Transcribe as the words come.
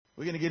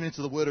We're going to get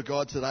into the Word of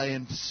God today,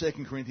 and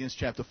 2 Corinthians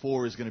chapter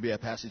 4 is going to be our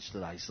passage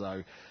today.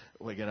 So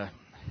we're going to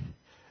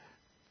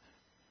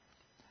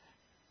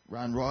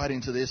run right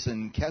into this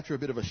and capture a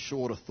bit of a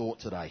shorter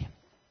thought today.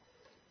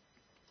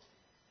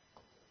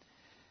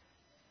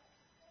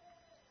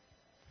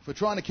 If we're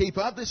trying to keep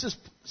up, this is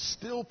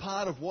still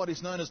part of what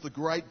is known as the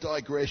Great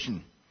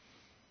Digression.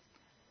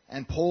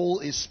 And Paul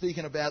is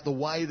speaking about the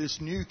way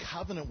this new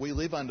covenant we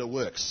live under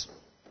works.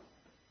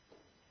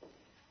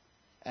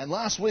 And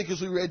last week,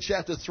 as we read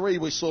chapter 3,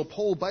 we saw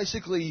Paul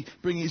basically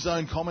bring his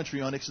own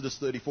commentary on Exodus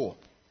 34.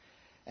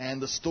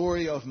 And the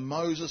story of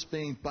Moses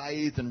being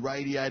bathed and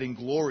radiating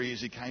glory as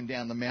he came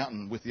down the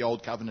mountain with the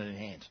old covenant in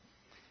hand.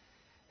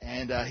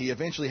 And he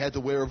eventually had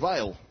to wear a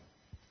veil.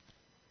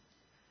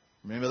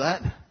 Remember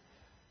that?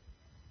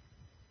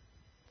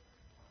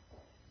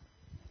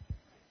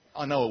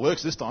 I know it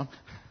works this time.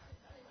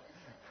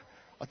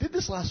 I did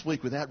this last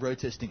week without road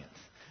testing it.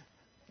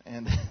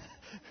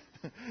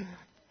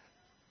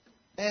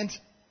 And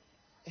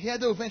he had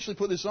to eventually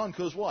put this on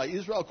because why?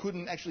 Israel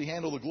couldn't actually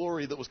handle the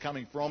glory that was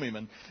coming from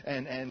him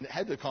and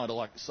had to kind of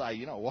like say,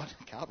 you know what,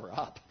 cover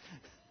up.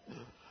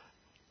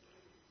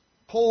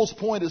 Paul's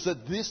point is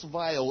that this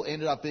veil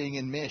ended up being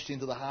enmeshed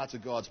into the hearts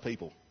of God's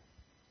people.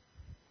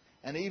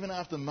 And even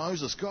after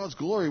Moses, God's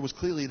glory was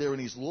clearly there in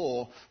his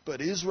law,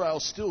 but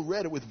Israel still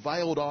read it with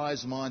veiled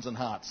eyes, minds and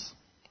hearts.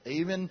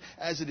 Even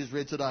as it is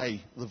read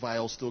today, the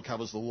veil still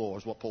covers the law,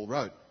 is what Paul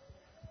wrote.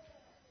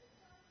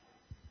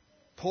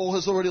 Paul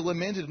has already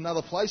lamented in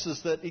other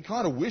places that he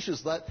kind of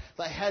wishes that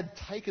they had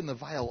taken the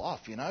veil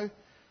off, you know.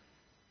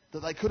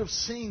 That they could have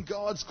seen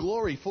God's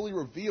glory fully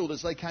revealed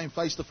as they came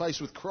face to face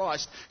with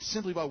Christ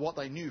simply by what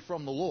they knew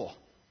from the law.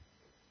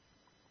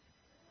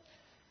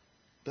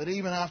 But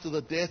even after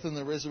the death and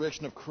the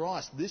resurrection of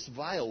Christ, this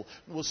veil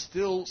was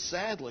still,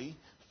 sadly,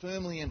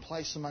 firmly in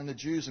place among the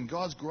Jews, and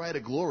God's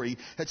greater glory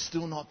had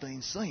still not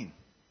been seen.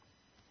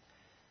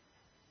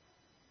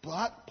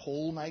 But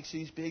Paul makes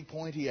his big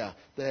point here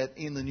that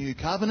in the new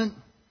covenant,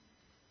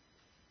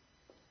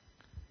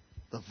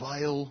 the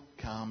veil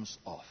comes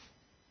off.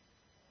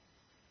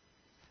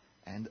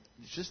 And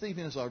just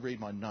even as I read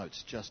my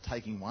notes, just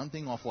taking one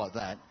thing off like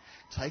that,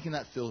 taking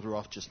that filter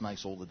off just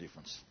makes all the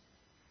difference.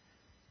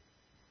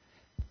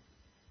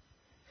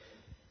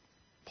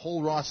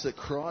 Paul writes that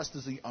Christ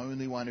is the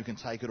only one who can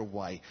take it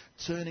away.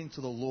 Turning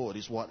to the Lord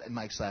is what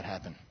makes that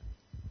happen.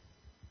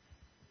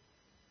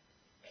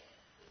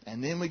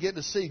 And then we get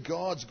to see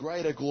God's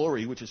greater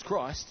glory, which is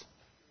Christ,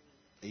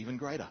 even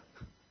greater.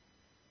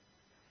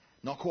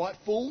 Not quite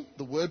full.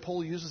 The word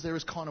Paul uses there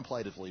is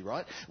contemplatively,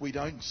 right? We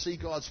don't see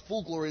God's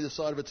full glory this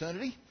side of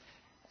eternity,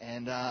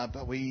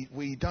 but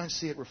we don't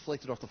see it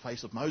reflected off the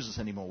face of Moses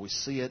anymore. We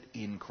see it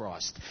in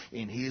Christ,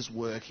 in his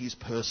work, his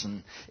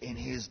person,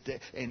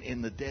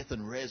 in the death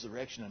and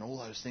resurrection and all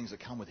those things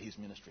that come with his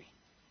ministry.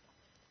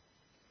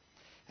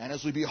 And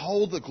as we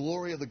behold the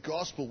glory of the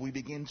gospel, we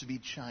begin to be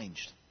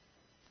changed.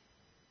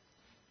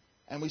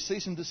 And we see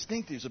some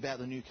distinctives about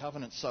the new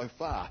covenant so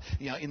far.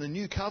 You know, in the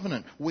new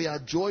covenant, we are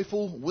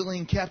joyful,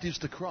 willing captives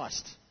to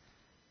Christ.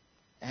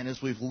 And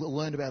as we've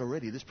learned about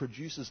already, this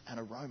produces an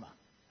aroma.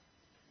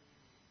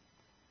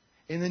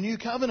 In the new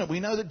covenant, we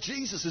know that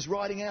Jesus is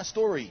writing our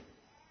story.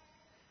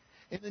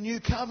 In the new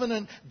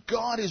covenant,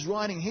 God is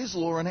writing his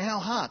law in our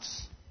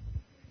hearts.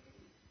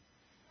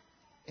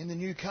 In the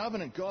new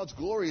covenant, God's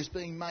glory is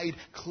being made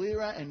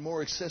clearer and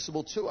more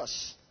accessible to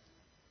us.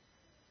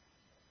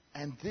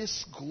 And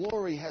this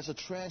glory has a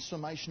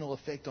transformational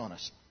effect on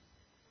us.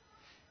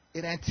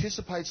 It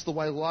anticipates the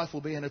way life will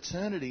be in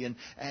eternity,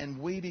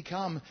 and we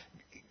become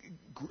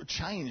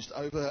changed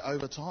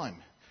over time.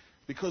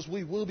 Because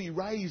we will be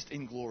raised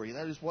in glory.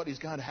 That is what is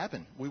going to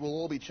happen. We will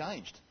all be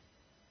changed.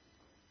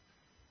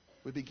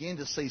 We begin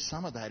to see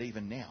some of that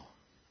even now.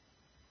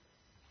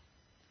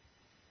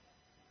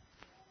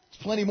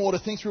 There's plenty more to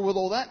think through with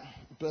all that.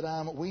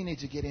 But we need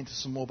to get into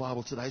some more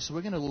Bible today. So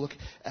we're going to look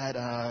at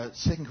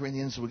 2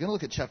 Corinthians. We're going to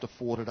look at chapter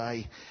 4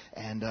 today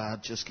and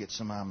just get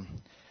some...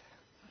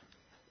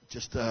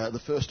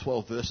 the first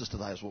 12 verses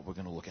today is what we're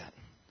going to look at.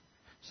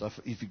 So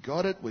if you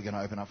got it, we're going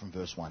to open up from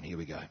verse 1. Here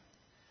we go.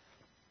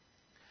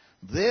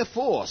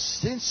 Therefore,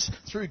 since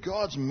through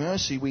God's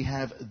mercy we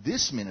have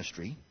this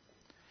ministry,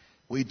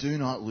 we do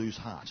not lose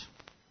heart.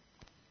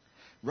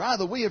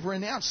 Rather, we have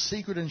renounced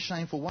secret and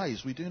shameful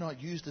ways. We do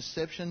not use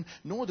deception,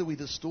 nor do we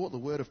distort the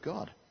word of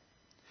God.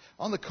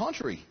 On the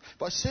contrary,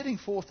 by setting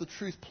forth the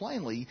truth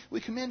plainly, we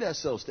commend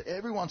ourselves to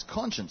everyone's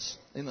conscience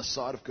in the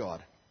sight of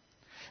God.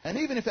 And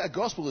even if our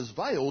gospel is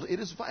veiled, it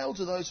is veiled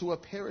to those who are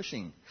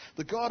perishing.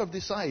 The God of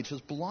this age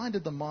has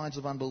blinded the minds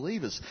of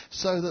unbelievers,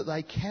 so that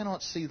they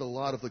cannot see the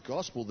light of the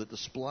gospel that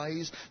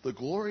displays the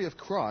glory of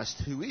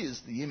Christ, who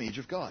is the image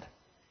of God.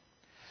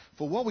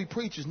 For what we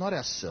preach is not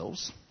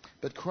ourselves,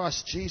 but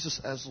Christ Jesus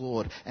as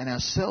Lord, and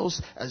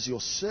ourselves as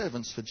your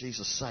servants for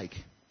Jesus' sake.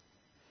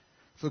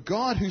 For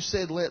God, who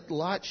said, "Let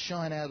light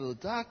shine out of the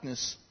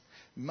darkness,"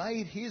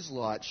 made his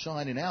light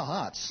shine in our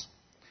hearts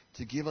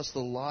to give us the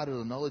light of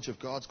the knowledge of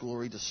God's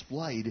glory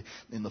displayed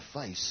in the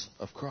face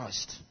of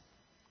Christ.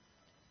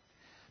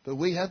 But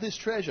we have this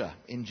treasure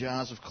in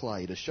jars of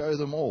clay to show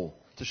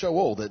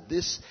all that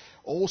this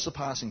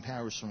all-surpassing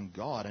power is from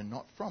God and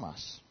not from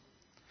us.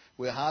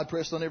 We're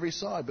hard-pressed on every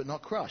side, but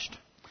not crushed.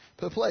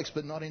 Perplexed,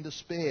 but not in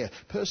despair.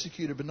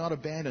 Persecuted, but not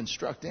abandoned.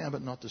 Struck down,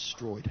 but not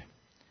destroyed.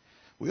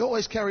 We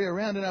always carry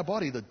around in our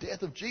body the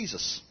death of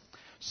Jesus,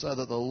 so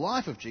that the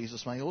life of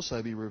Jesus may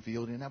also be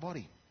revealed in our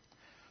body.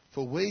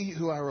 For we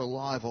who are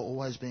alive are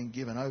always being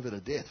given over to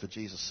death for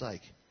Jesus'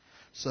 sake,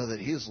 so that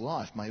his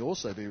life may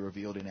also be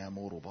revealed in our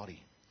mortal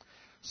body.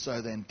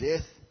 So then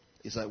death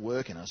is at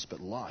work in us, but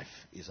life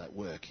is at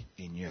work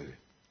in you.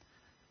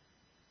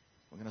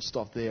 We're going to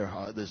stop there.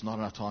 There's not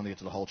enough time to get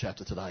to the whole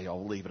chapter today.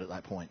 I'll leave it at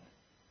that point.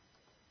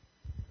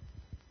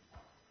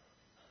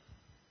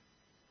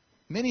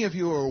 Many of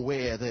you are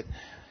aware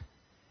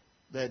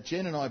that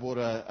Jen and I bought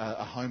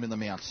a home in the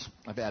Mounts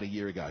about a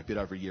year ago, a bit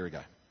over a year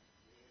ago.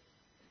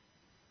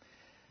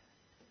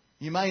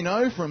 You may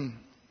know from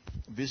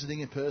visiting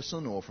in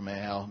person or from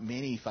our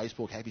many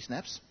Facebook happy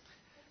snaps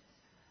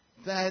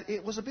that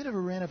it was a bit of a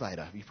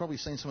renovator. You've probably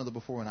seen some of the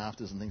before and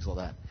afters and things like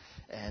that.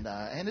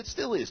 And it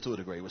still is to a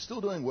degree. We're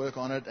still doing work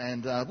on it,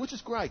 and which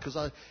is great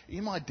because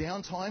in my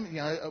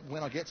downtime,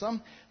 when I get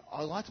some,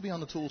 I like to be on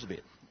the tools a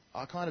bit.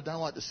 I kind of don't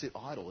like to sit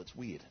idle. It's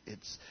weird.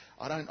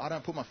 I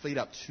don't put my feet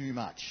up too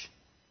much.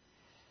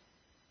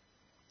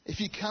 If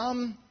you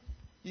come,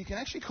 you can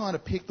actually kind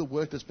of pick the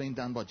work that's been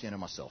done by Jen and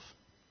myself.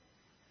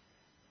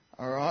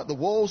 All right, the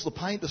walls, the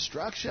paint, the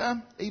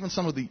structure, even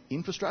some of the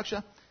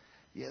infrastructure,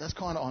 yeah, that's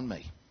kind of on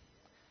me.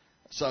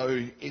 So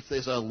if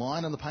there's a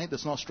line in the paint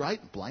that's not straight,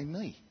 blame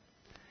me.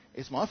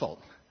 It's my fault.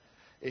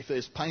 If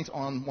there's paint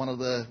on one of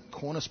the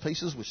cornice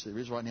pieces, which there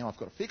is right now, I've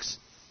got to fix.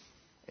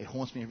 It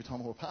haunts me every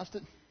time I walk past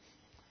it.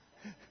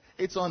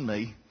 It's on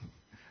me.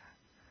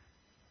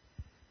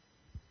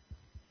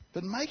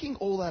 But making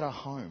all that a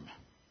home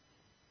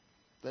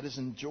that is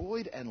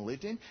enjoyed and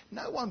lived in,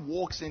 no one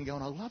walks in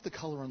going, I love the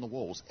colour on the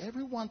walls.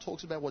 Everyone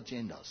talks about what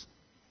Jen does.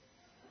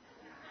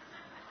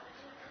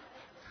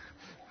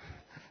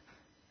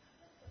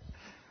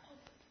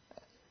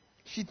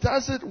 She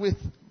does it with,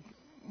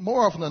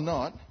 more often than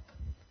not,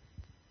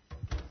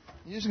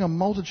 using a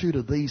multitude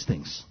of these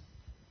things.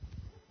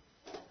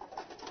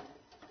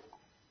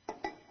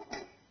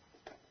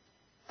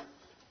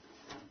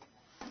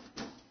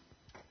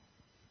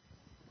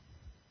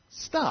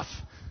 Stuff.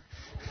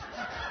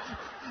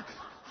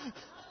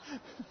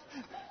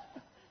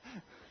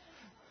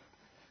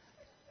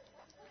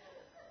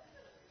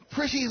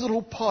 Pretty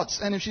little pots,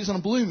 and if she's in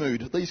a blue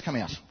mood, these come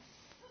out.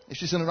 If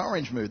she's in an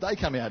orange mood, they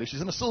come out. If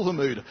she's in a silver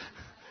mood.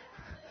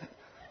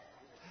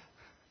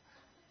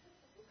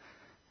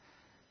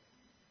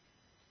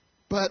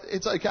 But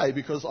it's okay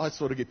because I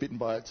sort of get bitten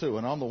by it too,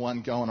 and I'm the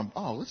one going,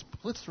 let's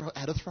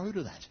add a throw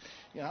to that.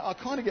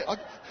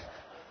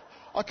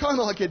 I kind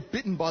of like get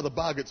bitten by the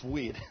bug. It's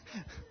weird.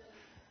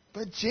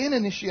 But Jen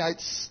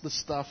initiates the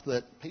stuff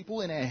that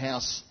people in our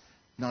house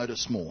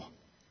notice more.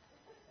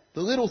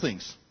 The little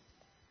things.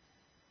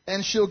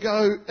 And she'll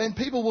go, and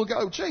people will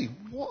go, gee,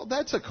 well,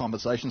 that's a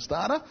conversation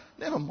starter.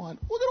 Never mind.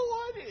 Look at all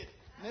I did.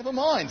 Never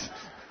mind.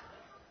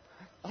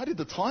 I did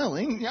the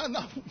tiling.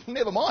 No,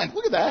 never mind.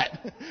 Look at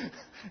that.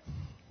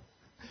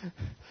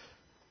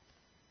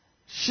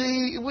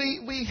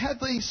 We have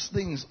these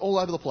things all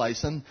over the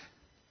place. And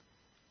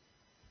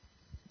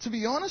to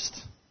be honest,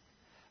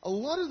 a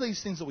lot of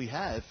these things that we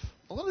have,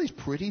 a lot of these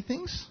pretty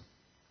things,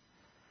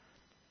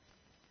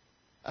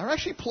 are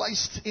actually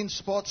placed in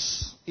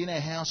spots in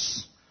our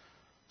house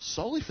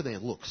solely for their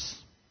looks,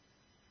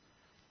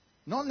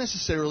 not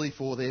necessarily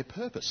for their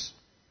purpose.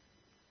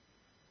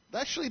 They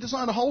actually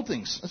designed to hold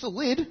things. It's a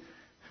lid,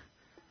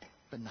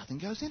 but nothing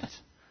goes in it.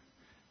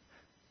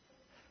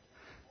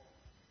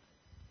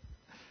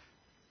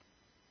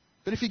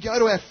 But if you go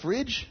to our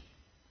fridge,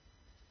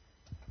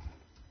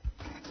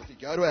 or if you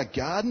go to our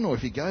garden, or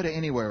if you go to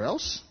anywhere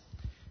else,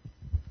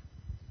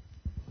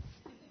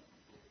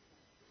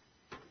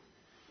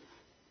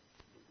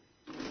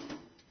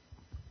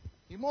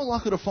 you're more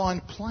likely to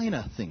find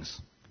plainer things.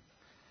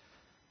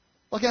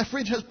 Like our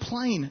fridge has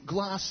plain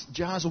glass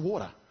jars of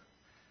water.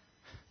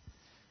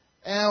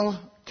 Our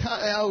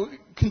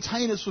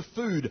containers for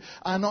food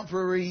are not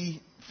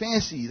very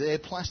fancy. They're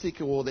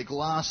plastic or they're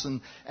glass,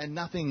 and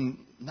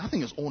nothing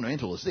as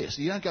ornamental as this.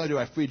 You don't go to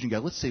our fridge and go,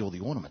 let's see all the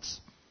ornaments.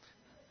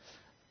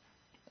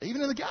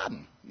 Even in the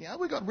garden,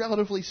 we've got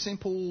relatively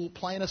simple,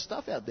 plainer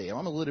stuff out there.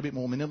 I'm a little bit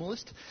more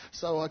minimalist,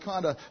 so I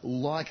kind of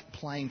like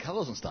plain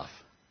colours and stuff.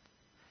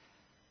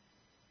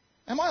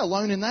 Am I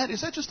alone in that?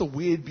 Is that just a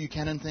weird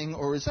Buchanan thing,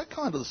 or is that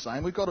kind of the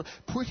same? We've got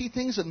pretty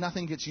things that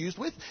nothing gets used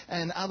with,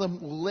 and other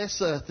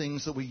lesser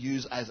things that we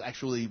use as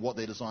actually what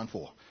they're designed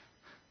for.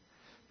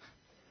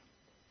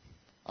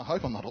 I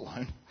hope I'm not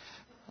alone.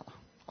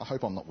 I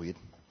hope I'm not weird.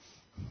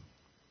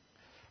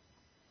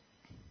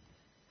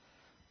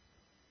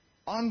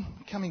 I'm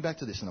coming back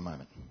to this in a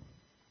moment.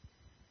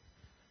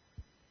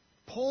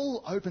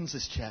 Paul opens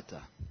this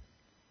chapter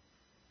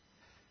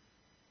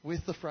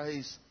with the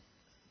phrase,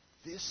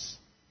 this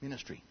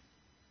ministry.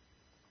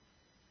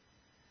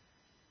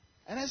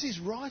 And as he's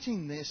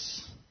writing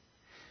this,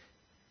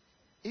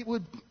 it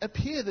would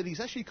appear that he's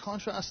actually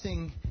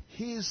contrasting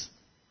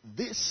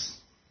this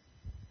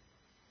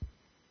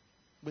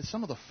with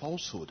some of the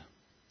falsehood,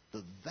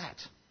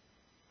 that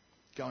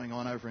going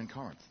on over in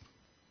Corinth.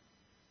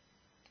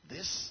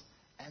 This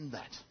and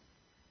that.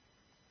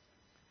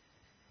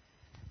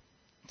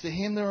 To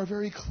him, there are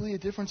very clear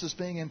differences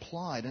being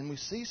implied, and we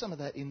see some of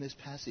that in this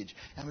passage.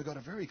 And we've got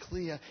a very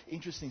clear,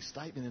 interesting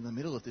statement in the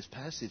middle of this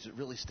passage that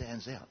really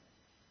stands out.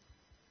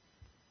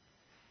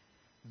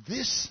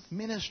 This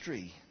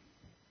ministry,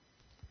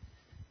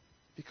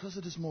 because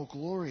it is more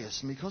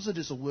glorious and because it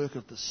is a work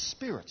of the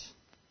Spirit,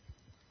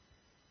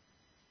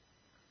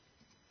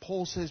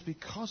 Paul says,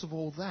 because of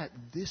all that,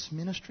 this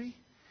ministry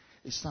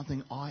is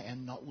something I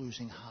am not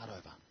losing heart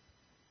over.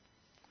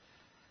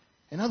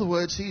 In other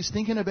words, he's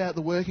thinking about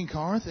the work in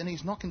Corinth, and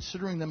he's not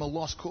considering them a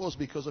lost cause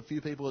because a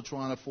few people are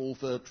trying to fall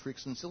for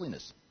tricks and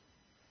silliness.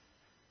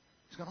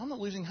 He's going, I'm not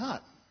losing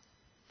heart.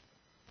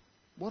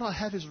 What I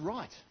have is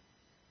right.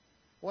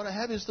 What I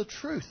have is the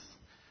truth.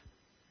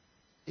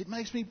 It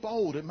makes me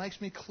bold. It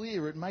makes me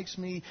clear. It makes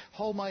me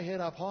hold my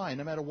head up high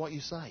no matter what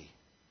you say.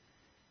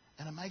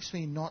 And it makes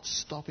me not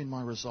stop in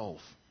my resolve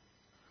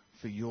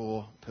for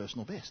your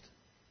personal best.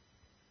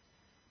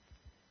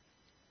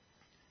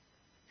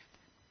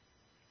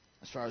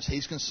 As far as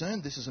he's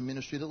concerned, this is a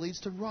ministry that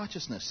leads to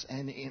righteousness.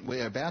 And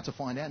we're about to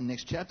find out in the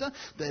next chapter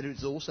that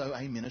it's also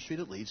a ministry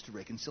that leads to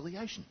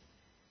reconciliation.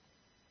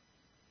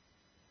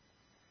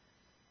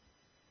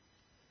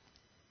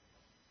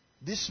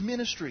 This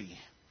ministry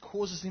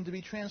causes him to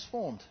be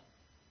transformed.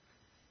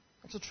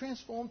 It's a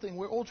transformed thing.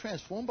 We're all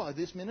transformed by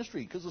this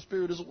ministry because the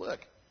Spirit is at work.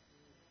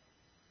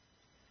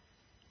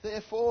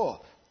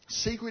 Therefore,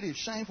 secretive,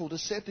 shameful,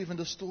 deceptive and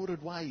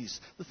distorted ways,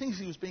 the things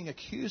he was being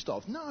accused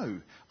of. No,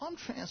 I'm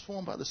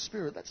transformed by the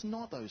Spirit. That's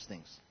not those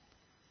things.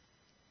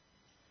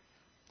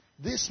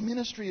 This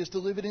ministry is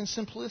delivered in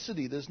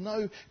simplicity. There's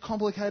no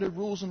complicated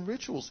rules and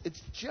rituals.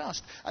 It's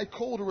just a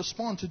call to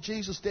respond to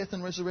Jesus' death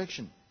and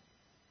resurrection.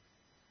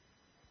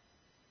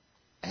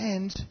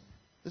 And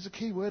there's a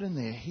key word in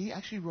there. He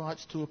actually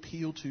writes to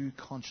appeal to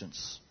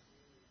conscience.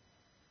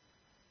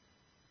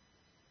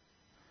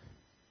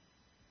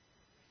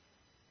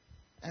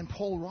 And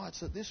Paul writes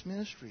that this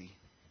ministry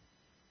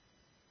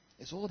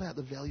is all about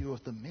the value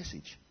of the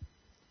message,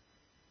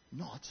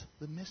 not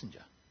the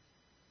messenger.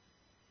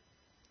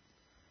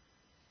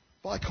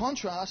 By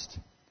contrast,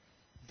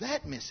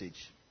 that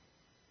message,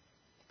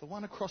 the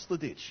one across the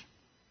ditch,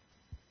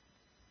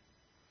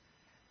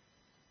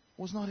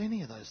 was not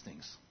any of those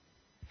things.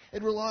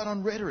 It relied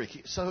on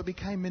rhetoric, so it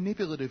became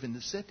manipulative and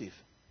deceptive.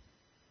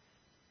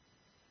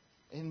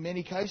 In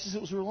many cases,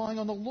 it was relying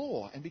on the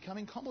law and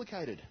becoming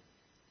complicated.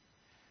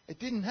 It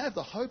didn't have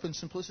the hope and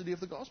simplicity of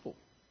the gospel.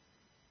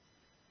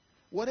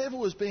 Whatever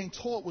was being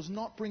taught was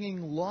not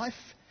bringing life,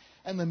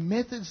 and the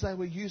methods they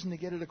were using to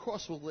get it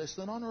across were less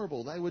than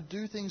honourable. They would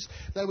do things,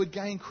 they would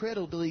gain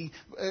credibility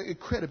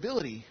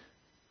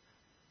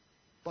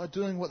by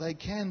doing what they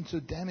can to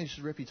damage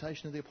the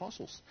reputation of the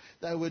apostles.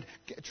 They would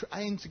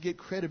aim to get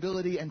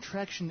credibility and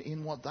traction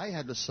in what they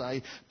had to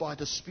say by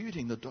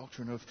disputing the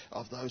doctrine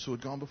of those who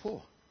had gone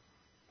before.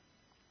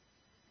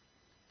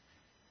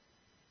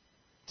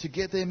 To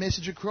get their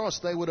message across,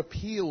 they would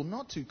appeal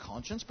not to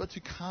conscience, but to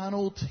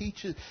carnal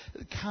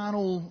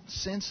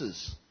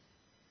senses.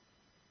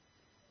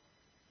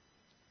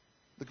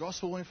 The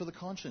gospel went for the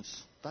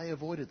conscience. They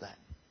avoided that.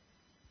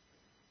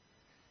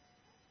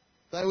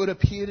 They would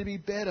appear to be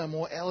better,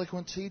 more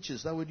eloquent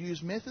teachers. They would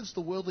use methods the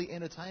worldly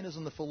entertainers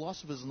and the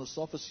philosophers and the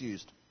sophists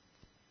used.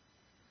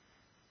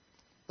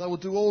 They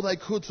would do all they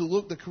could to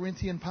look the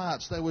Corinthian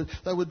parts. They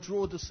would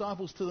draw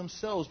disciples to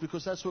themselves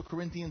because that's what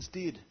Corinthians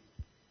did.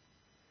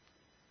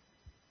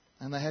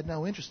 And they had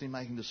no interest in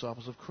making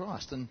disciples of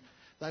Christ. And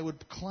they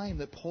would claim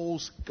that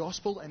Paul's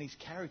gospel and his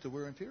character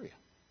were inferior.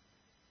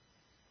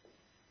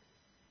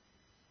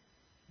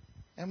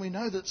 And we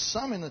know that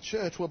some in the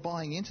church were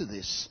buying into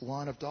this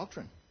line of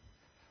doctrine.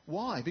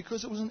 Why?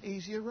 Because it was an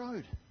easier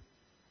road.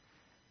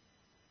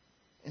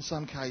 In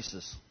some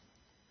cases.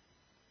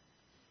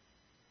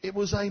 It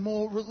was a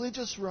more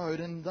religious road,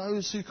 and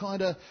those who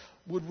kind of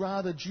would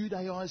rather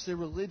Judaize their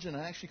religion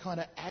and actually kind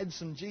of add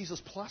some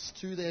Jesus plus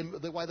to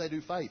the way they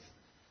do faith.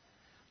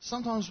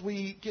 Sometimes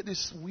we get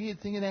this weird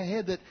thing in our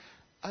head that,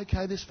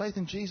 okay, this faith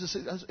in Jesus,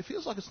 it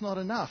feels like it's not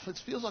enough. It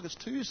feels like it's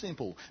too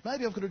simple.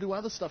 Maybe I've got to do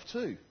other stuff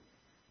too.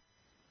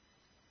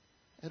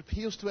 It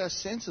appeals to our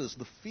senses,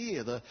 the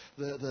fear,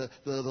 the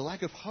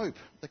lack of hope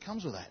that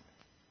comes with that.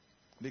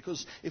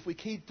 Because if we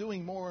keep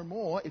doing more and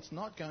more, it's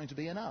not going to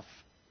be enough.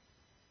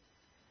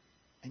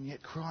 And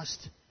yet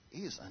Christ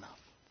is enough.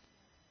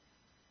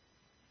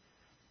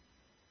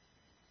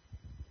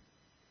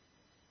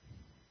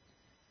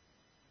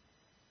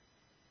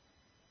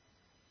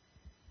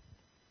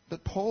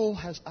 But Paul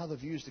has other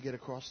views to get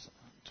across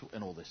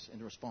in all this,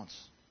 in response.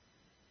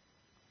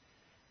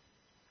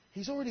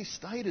 He's already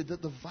stated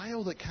that the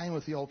veil that came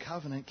with the old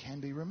covenant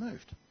can be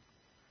removed.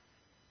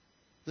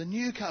 The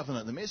new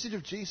covenant, the message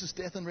of Jesus'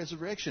 death and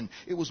resurrection,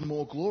 it was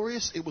more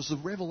glorious. It was the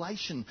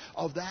revelation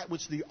of that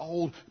which the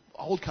old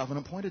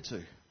covenant pointed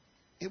to.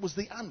 It was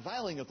the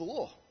unveiling of the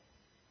law.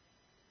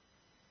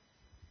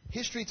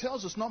 History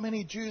tells us not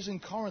many Jews in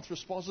Corinth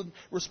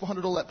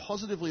responded all that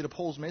positively to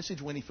Paul's message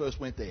when he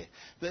first went there.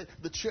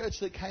 The church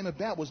that came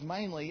about was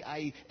mainly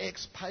a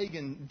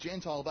ex-pagan,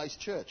 Gentile-based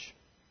church.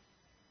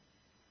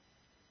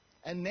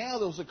 And now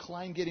there was a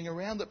claim getting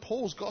around that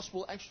Paul's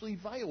gospel actually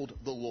veiled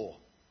the law.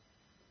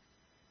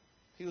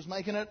 He was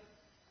making it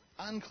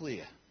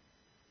unclear.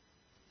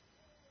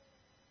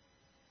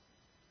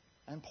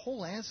 And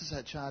Paul answers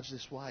that charge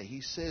this way.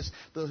 He says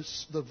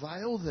the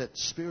veil that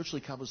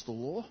spiritually covers the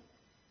law,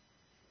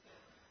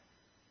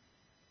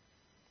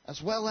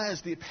 as well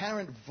as the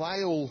apparent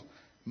veil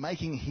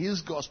making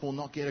his gospel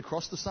not get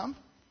across to some,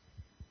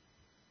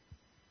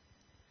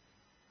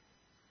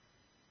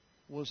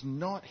 was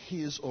not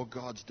his or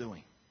God's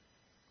doing.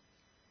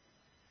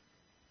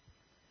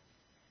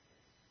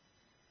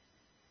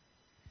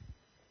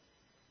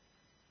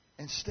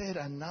 Instead,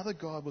 another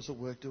God was at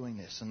work doing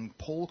this, and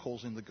Paul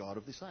calls him the God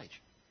of this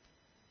age.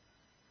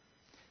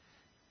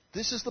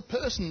 This is the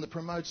person that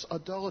promotes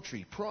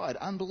idolatry, pride,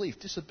 unbelief,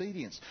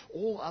 disobedience,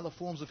 all other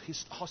forms of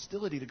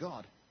hostility to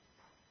God.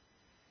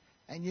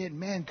 And yet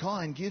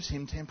mankind gives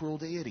him temporal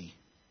deity.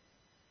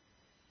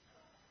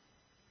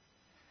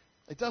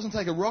 It doesn't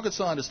take a rocket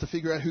scientist to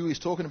figure out who he's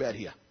talking about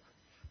here.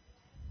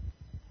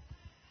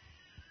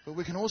 But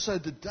we can also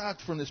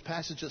deduct from this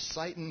passage that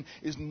Satan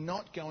is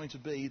not going to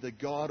be the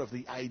God of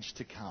the age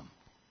to come.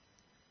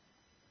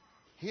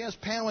 He has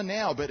power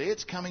now, but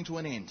it's coming to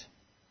an end.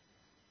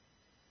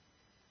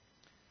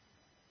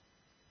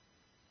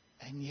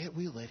 And yet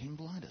we let him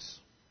blind us.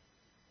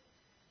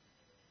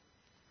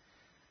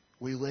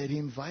 We let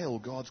him veil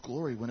God's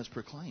glory when it's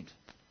proclaimed.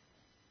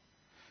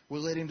 We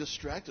let him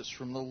distract us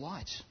from the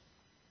light.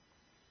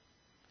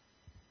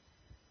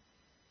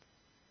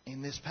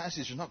 In this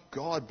passage, it's not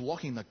God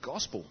blocking the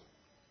gospel.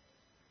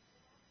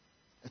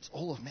 It's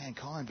all of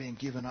mankind being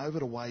given over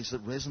to ways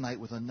that resonate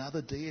with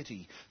another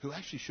deity who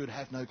actually should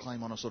have no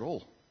claim on us at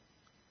all.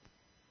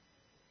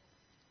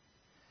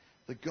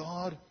 The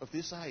God of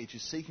this age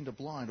is seeking to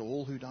blind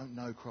all who don't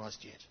know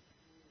Christ yet.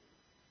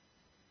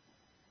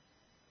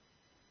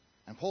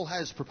 And Paul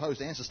has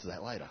proposed answers to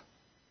that later.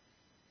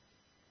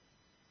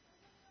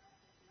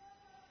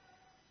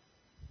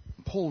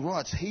 Paul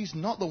writes, he's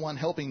not the one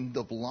helping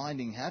the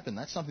blinding happen.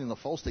 That's something the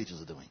false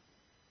teachers are doing.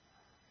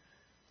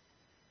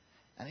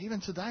 And even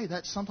today,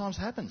 that sometimes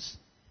happens.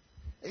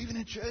 Even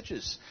in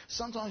churches.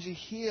 Sometimes you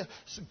hear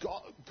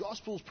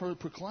gospels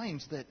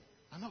proclaimed that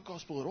are not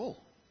gospel at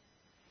all.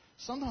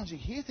 Sometimes you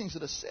hear things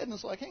that are said and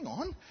it's like, hang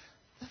on,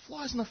 that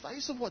flies in the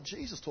face of what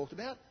Jesus talked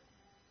about.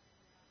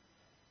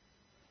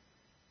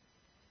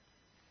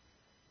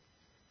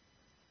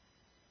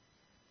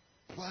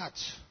 But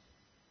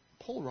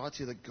Paul writes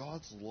here that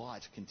God's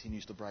light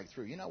continues to break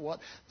through. You know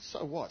what?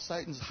 So what?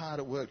 Satan's hard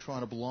at work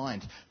trying to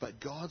blind, but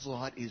God's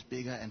light is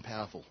bigger and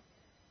powerful.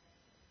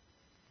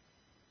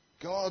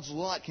 God's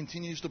light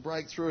continues to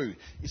break through.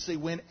 You see,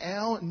 when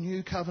our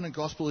new covenant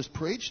gospel is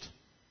preached,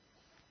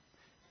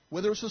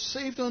 whether it's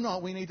received or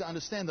not, we need to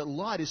understand that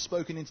light is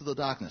spoken into the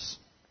darkness.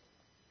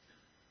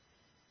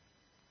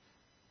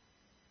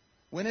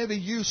 Whenever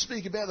you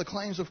speak about the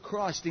claims of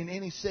Christ in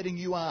any setting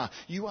you are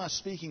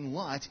speaking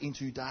light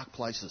into dark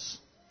places.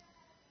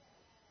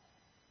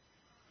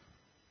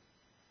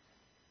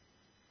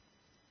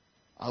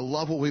 I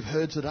love what we've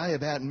heard today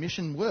about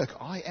mission work.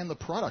 I am the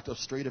product of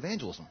street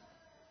evangelism.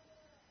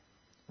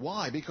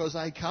 Why? Because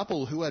a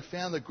couple who had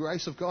found the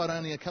grace of God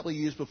only a couple of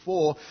years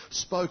before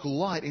spoke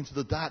light into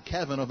the dark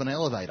cavern of an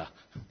elevator.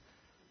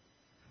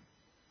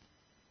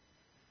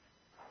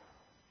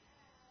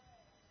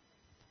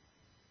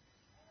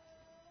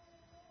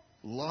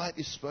 Light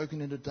is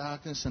spoken into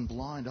darkness and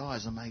blind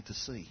eyes are made to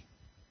see.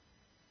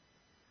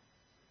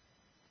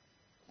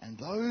 And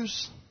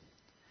those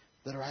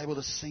that are able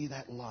to see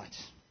that light,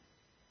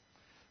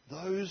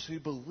 those who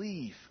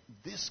believe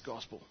this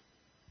gospel,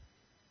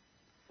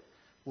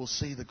 will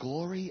see the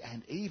glory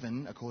and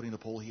even, according to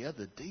Paul here,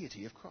 the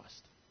deity of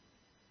Christ.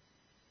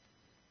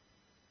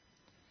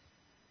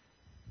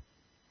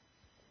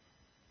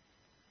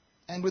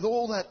 And with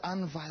all that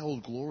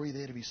unveiled glory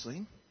there to be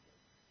seen,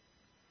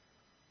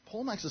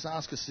 Paul makes us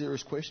ask a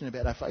serious question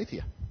about our faith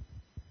here.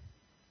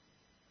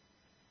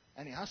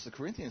 And he asks the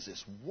Corinthians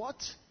this: what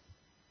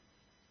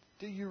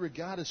do you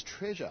regard as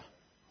treasure?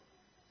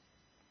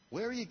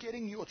 Where are you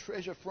getting your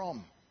treasure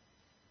from?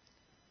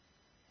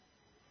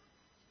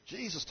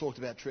 Jesus talked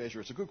about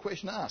treasure. It's a good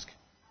question to ask.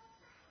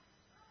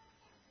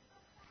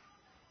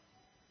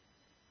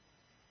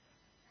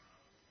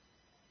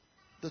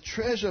 The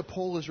treasure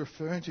Paul is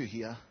referring to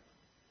here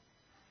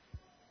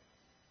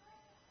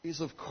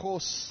is, of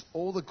course,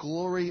 all the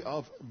glory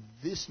of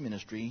this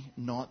ministry,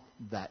 not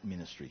that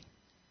ministry.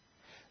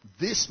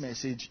 This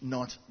message,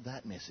 not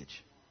that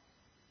message.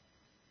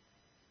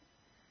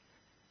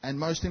 And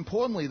most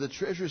importantly, the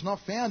treasure is not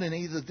found in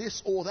either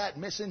this or that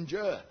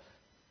messenger.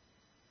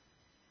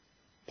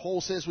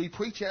 Paul says we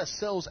preach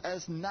ourselves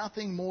as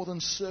nothing more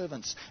than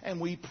servants, and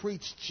we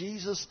preach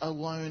Jesus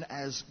alone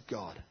as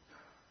God,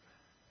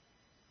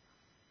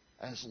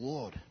 as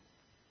Lord.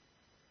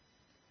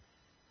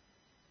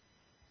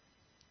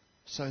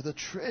 So the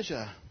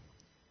treasure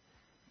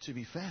to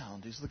be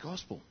found is the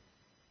gospel.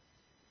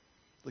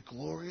 The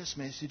glorious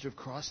message of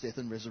Christ's death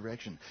and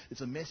resurrection.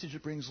 It's a message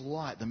that brings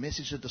light, the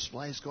message that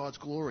displays God's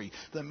glory,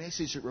 the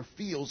message that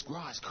reveals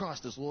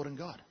Christ as Lord and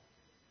God.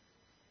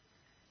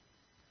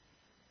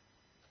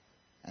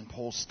 And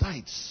Paul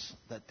states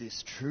that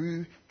this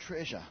true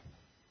treasure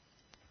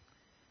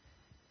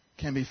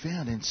can be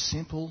found in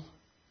simple,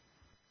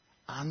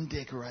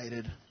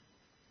 undecorated,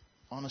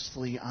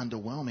 honestly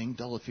underwhelming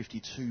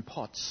 $1.52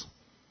 pots.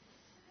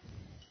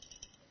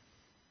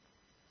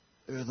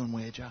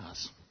 Earthenware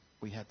jars.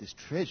 We have this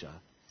treasure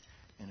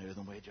in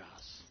earthenware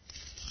jars.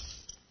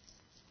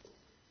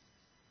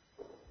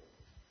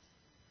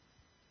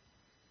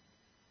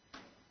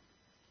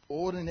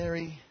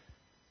 Ordinary,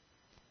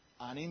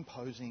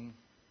 unimposing,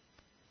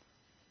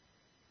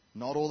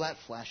 not all that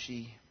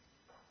flashy,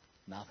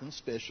 nothing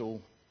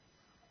special.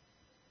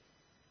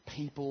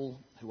 People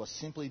who are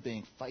simply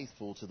being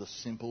faithful to the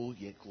simple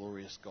yet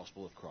glorious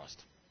gospel of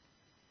Christ.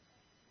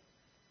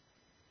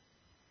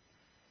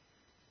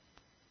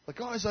 The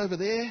guys over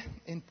there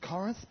in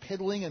Corinth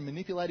peddling and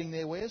manipulating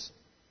their wares,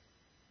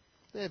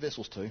 they're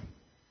vessels too.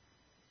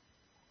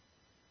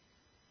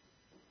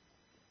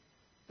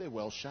 They're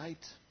well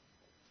shaped.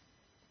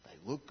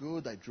 They look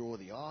good. They draw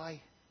the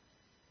eye.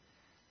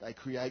 They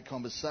create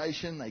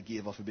conversation. They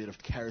give off a bit of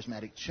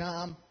charismatic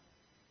charm.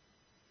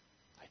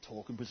 They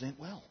talk and present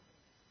well.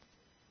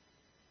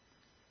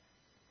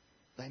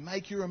 They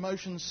make your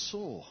emotions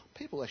soar.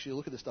 People actually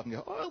look at this stuff and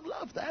go, "Oh, I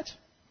love that."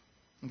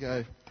 And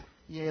go,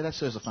 "Yeah, that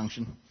serves a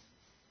function."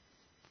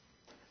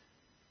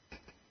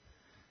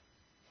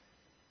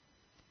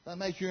 They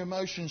make your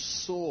emotions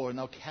soar and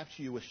they'll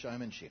capture you with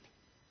showmanship.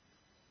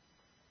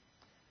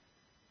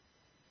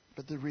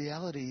 But the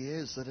reality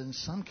is that in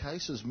some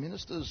cases,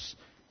 ministers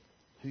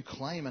who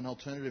claim an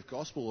alternative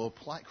gospel or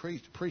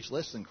preach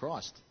less than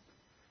Christ,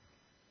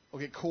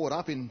 or get caught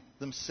up in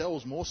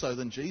themselves more so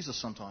than Jesus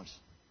sometimes.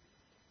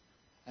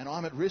 And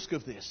I'm at risk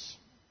of this.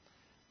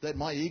 That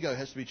my ego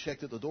has to be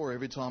checked at the door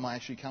every time I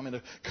actually come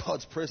into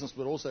God's presence,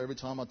 but also every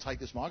time I take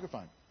this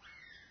microphone.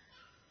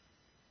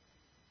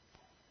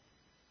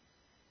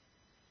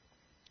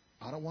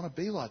 I don't want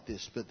to be like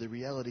this, but the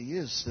reality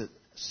is that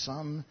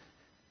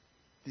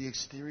the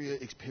exterior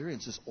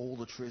experience is all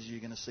the treasure you're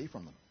going to see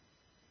from them.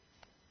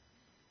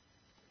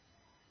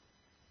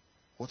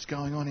 What's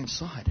going on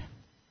inside?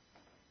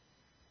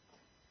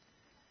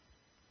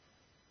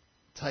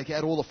 Take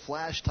out all the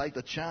flash, take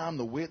the charm,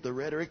 the wit, the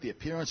rhetoric, the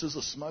appearances,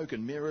 the smoke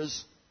and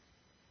mirrors.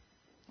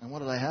 And what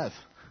do they have?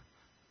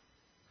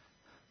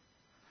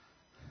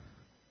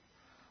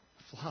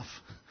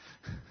 Fluff.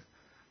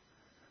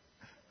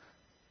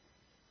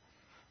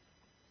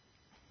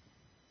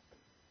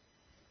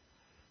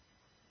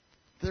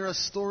 There are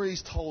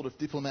stories told of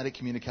diplomatic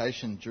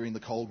communication during the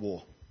Cold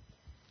War.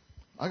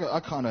 I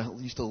kind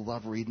of used to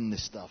love reading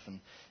this stuff,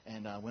 and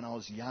when I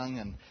was young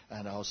and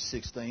I was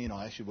 16,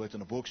 I actually worked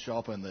in a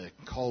bookshop, and the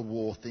Cold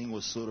War thing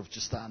was sort of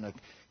just starting to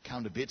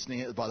come to bits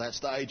by that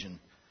stage, and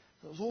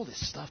there was all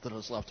this stuff that I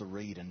just loved to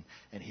read and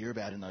hear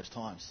about in those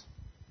times.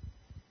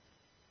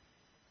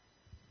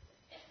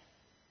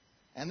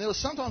 And there was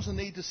sometimes a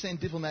need to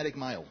send diplomatic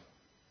mail,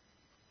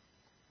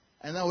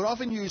 and they would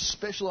often use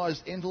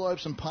specialised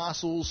envelopes and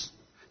parcels,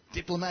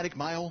 diplomatic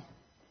mail.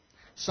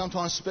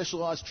 Sometimes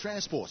specialised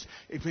transports,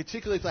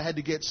 particularly if they had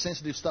to get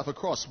sensitive stuff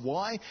across.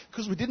 Why?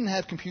 Because we didn't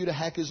have computer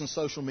hackers and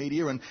social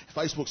media and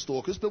Facebook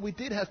stalkers, but we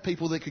did have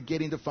people that could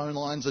get into phone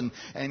lines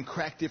and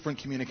crack different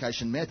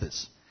communication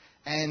methods.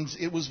 And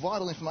it was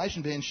vital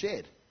information being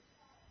shared.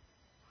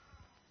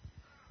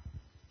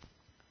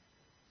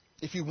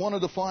 If you wanted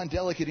to find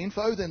delicate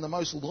info, then the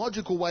most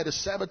logical way to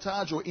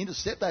sabotage or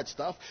intercept that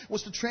stuff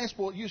was to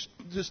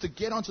just to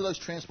get onto those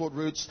transport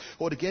routes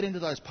or to get into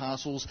those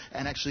parcels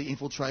and actually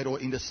infiltrate or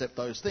intercept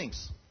those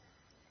things.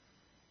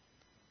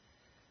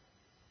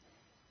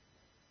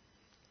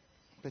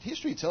 But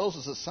history tells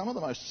us that some of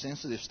the most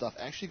sensitive stuff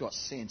actually got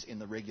sent in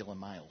the regular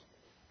mail.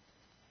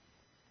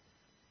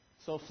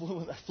 So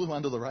it flew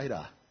under the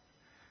radar.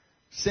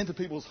 Sent to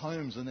people's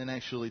homes and then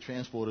actually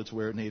transported to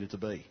where it needed to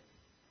be.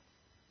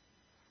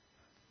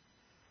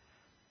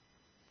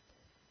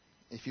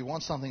 If you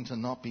want something to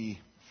not be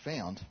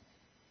found,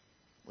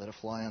 let it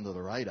fly under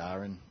the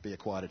radar and be a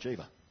quiet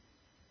achiever.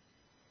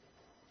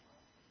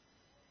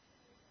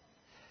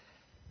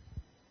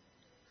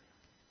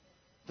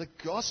 The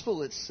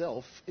gospel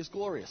itself is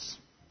glorious.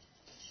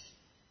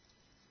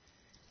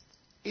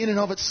 In and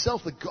of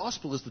itself, the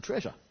gospel is the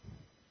treasure.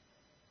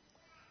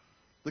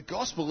 The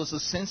gospel is the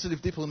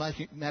sensitive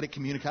diplomatic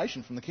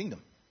communication from the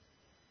kingdom.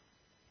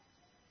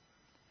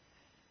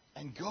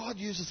 And God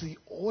uses the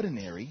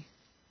ordinary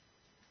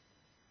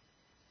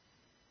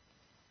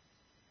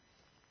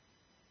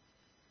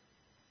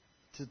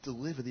to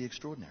deliver the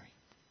extraordinary.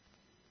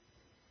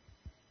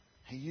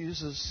 He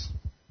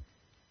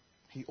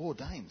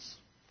ordains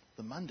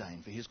the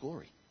mundane for his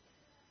glory.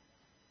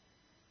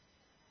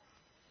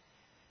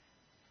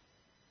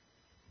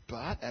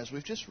 But, as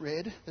we've just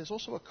read, there's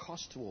also a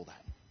cost to all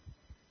that.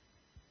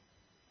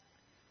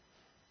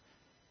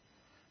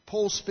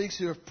 Paul speaks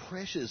here of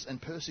pressures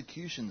and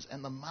persecutions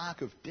and the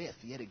mark of death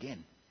yet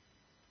again.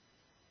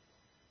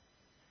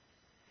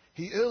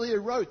 He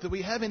earlier wrote that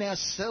we have in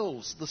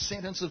ourselves the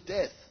sentence of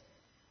death.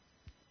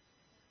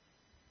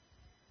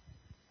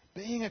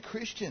 Being a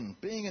Christian,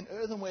 being an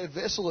earthenware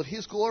vessel of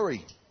His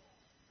glory,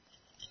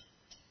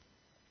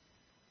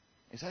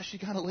 is actually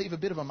going to leave a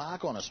bit of a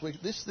mark on us.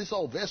 This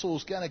old vessel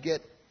is going to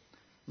get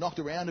knocked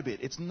around a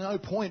bit. It's no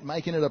point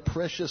making it a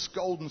precious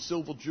gold and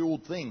silver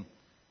jewelled thing,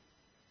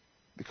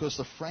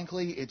 because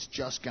frankly, it's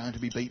just going to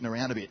be beaten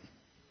around a bit.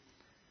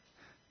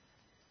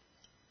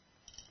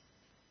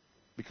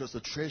 Because the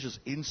treasure's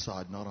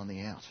inside, not on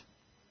the out.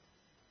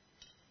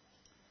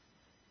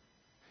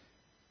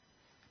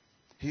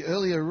 He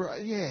earlier wrote,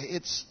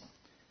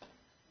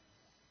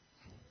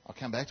 I'll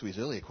come back to his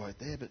earlier quote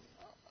there, but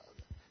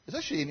there's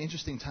actually an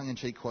interesting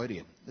tongue-in-cheek quote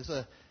here. There's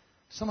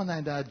someone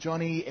named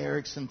Johnny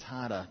Erickson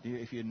Tata.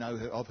 If you know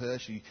of her,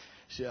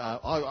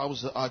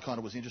 I kind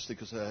of was interested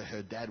because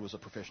her dad was a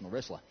professional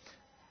wrestler.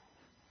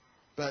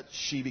 But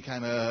she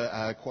became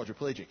a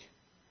quadriplegic,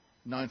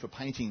 known for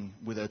painting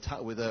with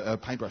a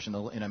paintbrush in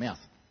her mouth.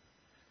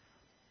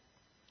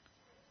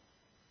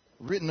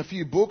 Written a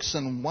few books,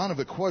 and one of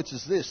her quotes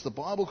is this: "The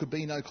Bible could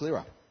be no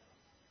clearer.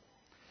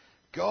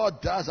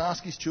 God does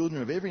ask His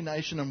children of every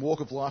nation and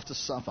walk of life to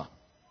suffer.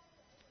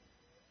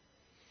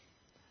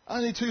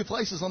 Only 2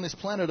 places on this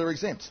planet are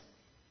exempt.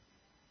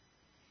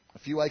 A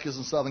few acres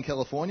in Southern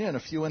California and a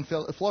few in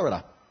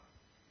Florida.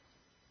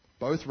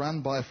 Both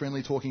run by a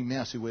friendly talking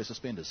mouse who wears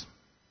suspenders."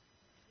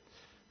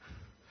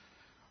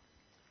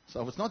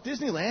 So if it's not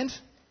Disneyland,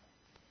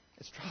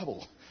 it's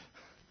trouble.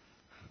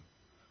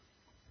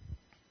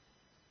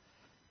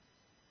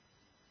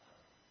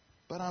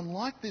 But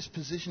unlike this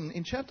position,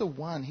 in chapter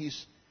 1,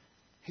 he's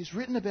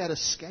written about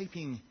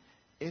escaping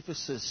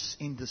Ephesus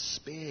in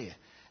despair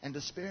and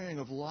despairing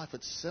of life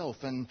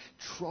itself and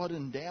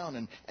trodden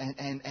down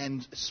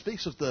and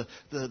speaks of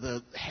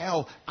the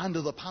how under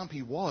the pump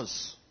he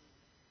was.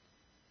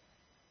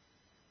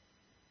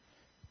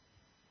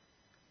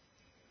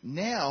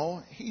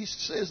 Now he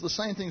says the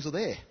same things are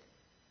there.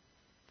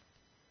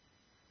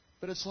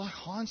 But it's like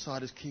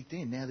hindsight has kicked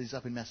in now that he's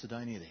up in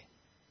Macedonia there.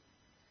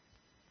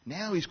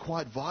 Now he's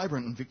quite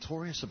vibrant and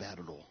victorious about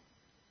it all.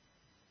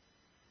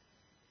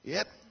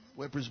 Yep,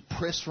 we're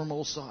pressed from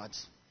all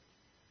sides.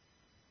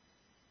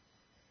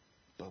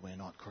 But we're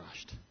not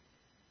crushed.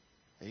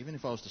 Even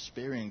if I was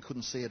despairing and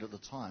couldn't see it at the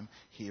time,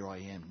 here I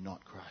am,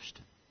 not crushed.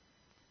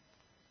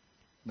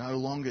 No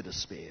longer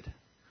despaired.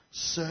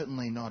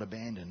 Certainly not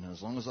abandoned.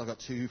 As long as I've got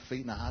 2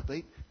 feet and a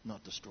heartbeat,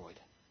 not destroyed.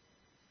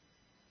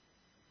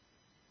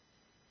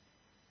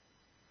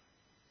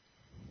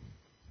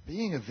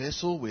 Being a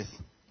vessel with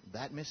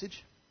that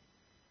message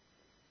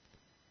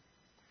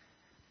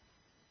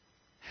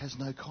has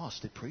no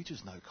cost. It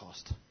preaches no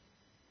cost.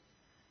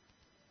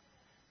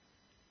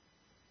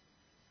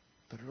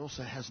 But it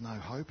also has no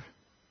hope.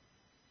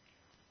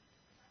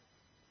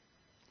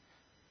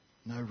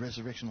 No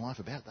resurrection life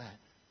about that.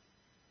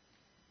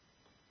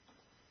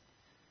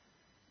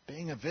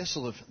 Being a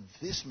vessel of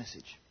this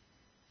message,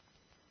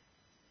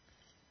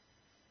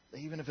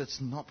 even if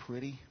it's not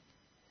pretty,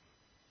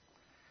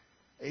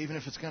 even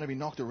if it's going to be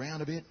knocked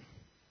around a bit,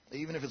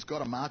 even if it's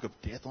got a mark of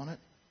death on it,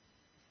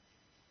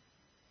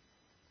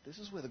 this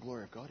is where the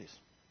glory of God is.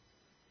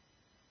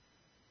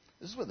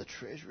 This is where the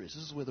treasure is.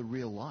 This is where the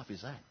real life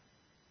is at.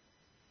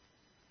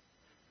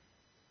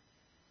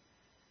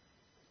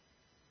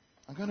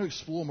 I'm going to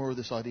explore more of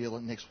this idea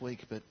next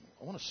week, but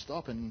I want to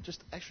stop and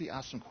just actually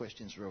ask some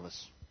questions for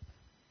us.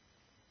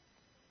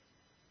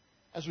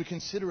 As we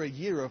consider a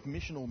year of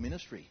missional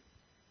ministry,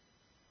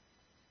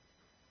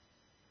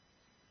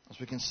 as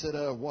we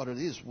consider what it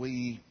is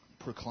we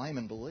proclaim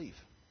and believe,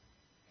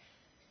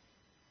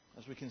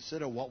 as we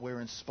consider what we're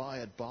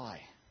inspired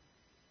by,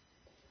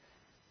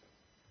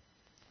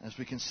 as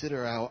we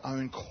consider our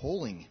own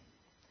calling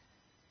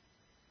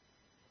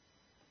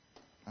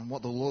and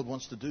what the Lord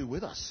wants to do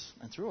with us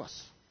and through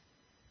us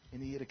in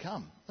the year to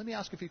come. Let me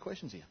ask a few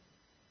questions here.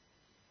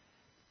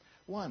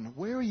 1,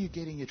 where are you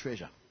getting your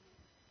treasure?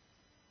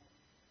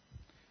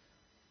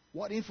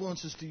 What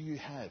influences do you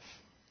have?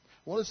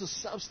 What is the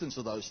substance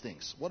of those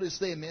things? What is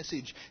their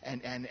message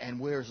and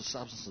where is the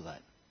substance of that?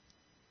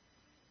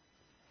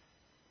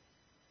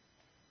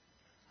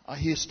 I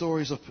hear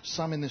stories of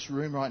some in this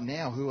room right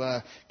now who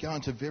are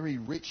going to very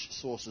rich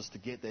sources to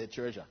get their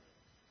treasure.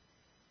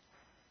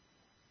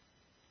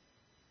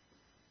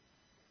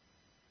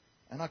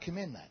 And I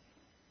commend that.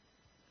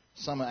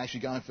 Some are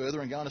actually going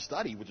further and going to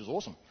study, which is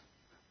awesome.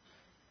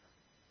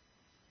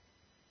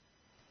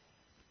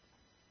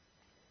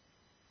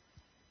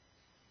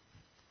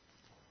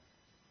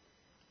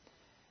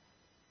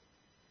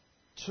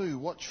 Two,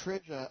 what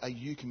treasure are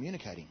you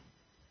communicating?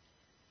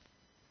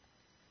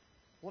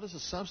 What is the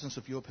substance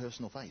of your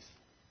personal faith?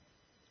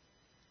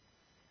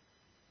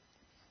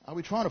 Are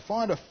we trying to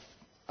find a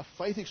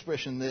faith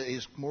expression that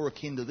is more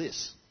akin to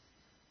this?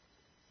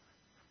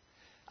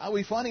 Are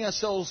we finding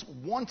ourselves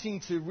wanting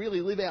to really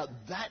live out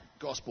that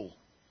gospel?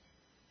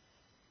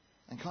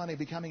 and kind of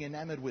becoming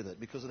enamored with it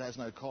because it has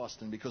no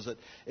cost and because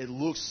it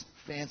looks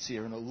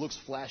fancier and it looks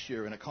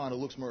flashier and it kind of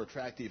looks more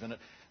attractive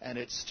and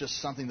it's just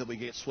something that we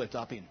get swept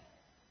up in.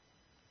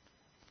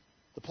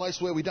 The place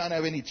where we don't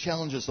have any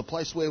challenges, the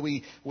place where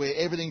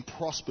everything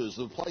prospers,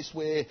 the place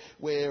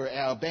where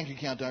our bank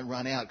account don't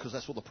run out, because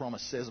that's what the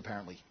promise says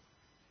apparently.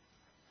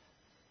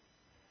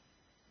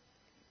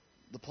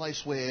 The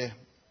place where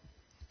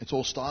it's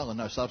all style and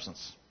no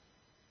substance.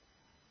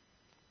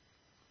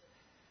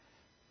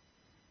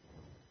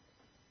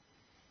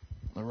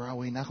 Or are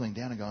we knuckling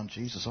down and going,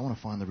 Jesus, I want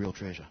to find the real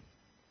treasure?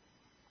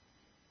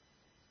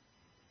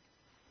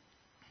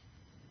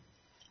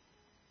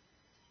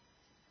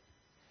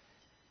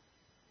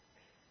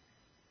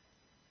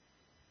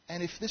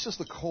 And if this is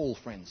the call,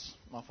 friends,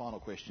 my final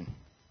question.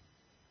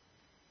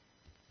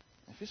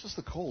 If this is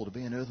the call to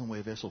be an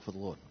earthenware vessel for the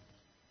Lord,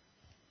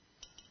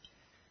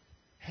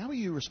 how are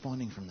you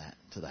responding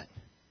to that?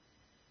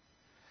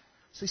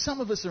 See,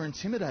 some of us are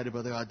intimidated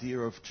by the idea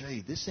of,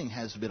 gee, this thing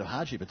has a bit of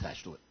hardship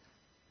attached to it.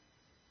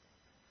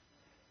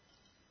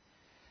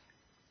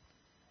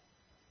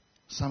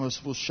 Some of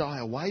us will shy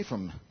away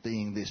from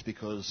being this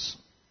because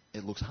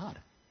it looks hard.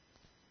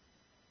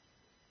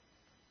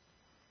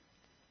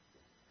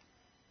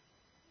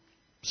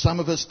 Some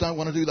of us don't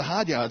want to do the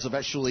hard yards of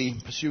actually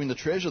pursuing the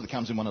treasure that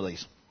comes in one of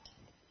these.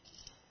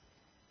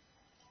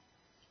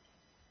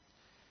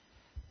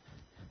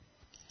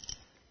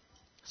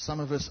 Some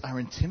of us are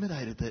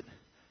intimidated that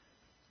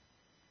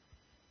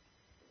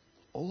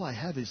all I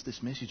have is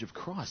this message of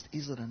Christ.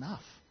 Is it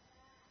enough?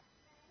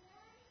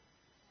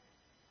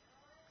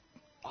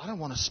 I don't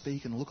want to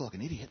speak and look like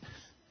an idiot.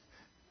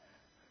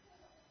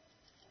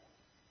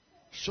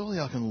 Surely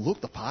I can look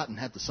the part and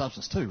have the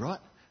substance too, right?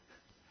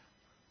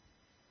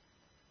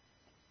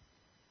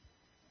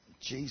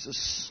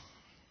 Jesus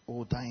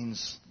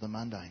ordains the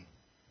mundane.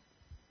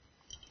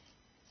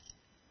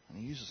 And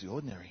he uses the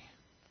ordinary,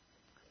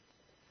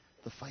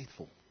 the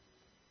faithful,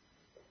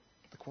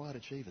 the quiet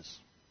achievers,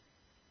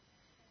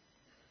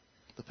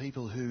 the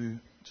people who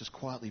just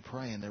quietly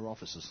pray in their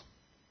offices,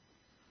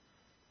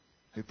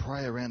 who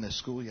pray around their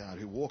schoolyard,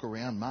 who walk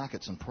around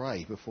markets and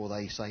pray before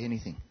they say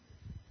anything.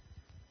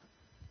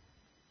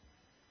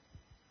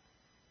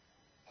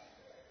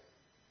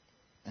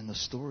 And the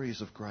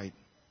stories of great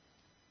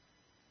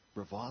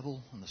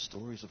revival and the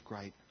stories of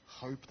great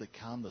hope that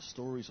come, the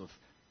stories of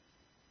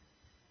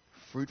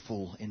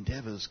fruitful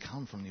endeavours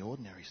come from the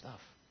ordinary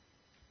stuff.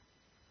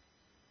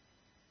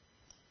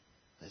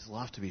 There's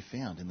life to be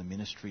found in the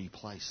ministry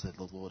place that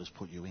the Lord has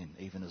put you in,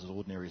 even as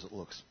ordinary as it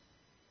looks.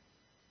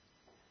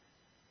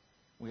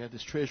 We have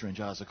this treasure in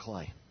jars of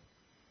clay.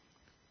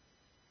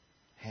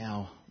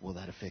 How will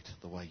that affect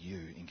the way you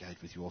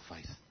engage with your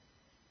faith?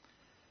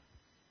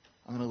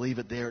 I'm going to leave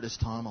it there at this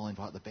time. I'll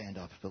invite the band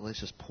up, but let's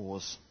just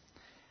pause.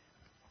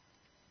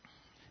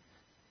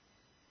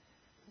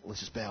 Let's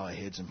just bow our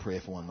heads in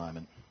prayer for one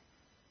moment.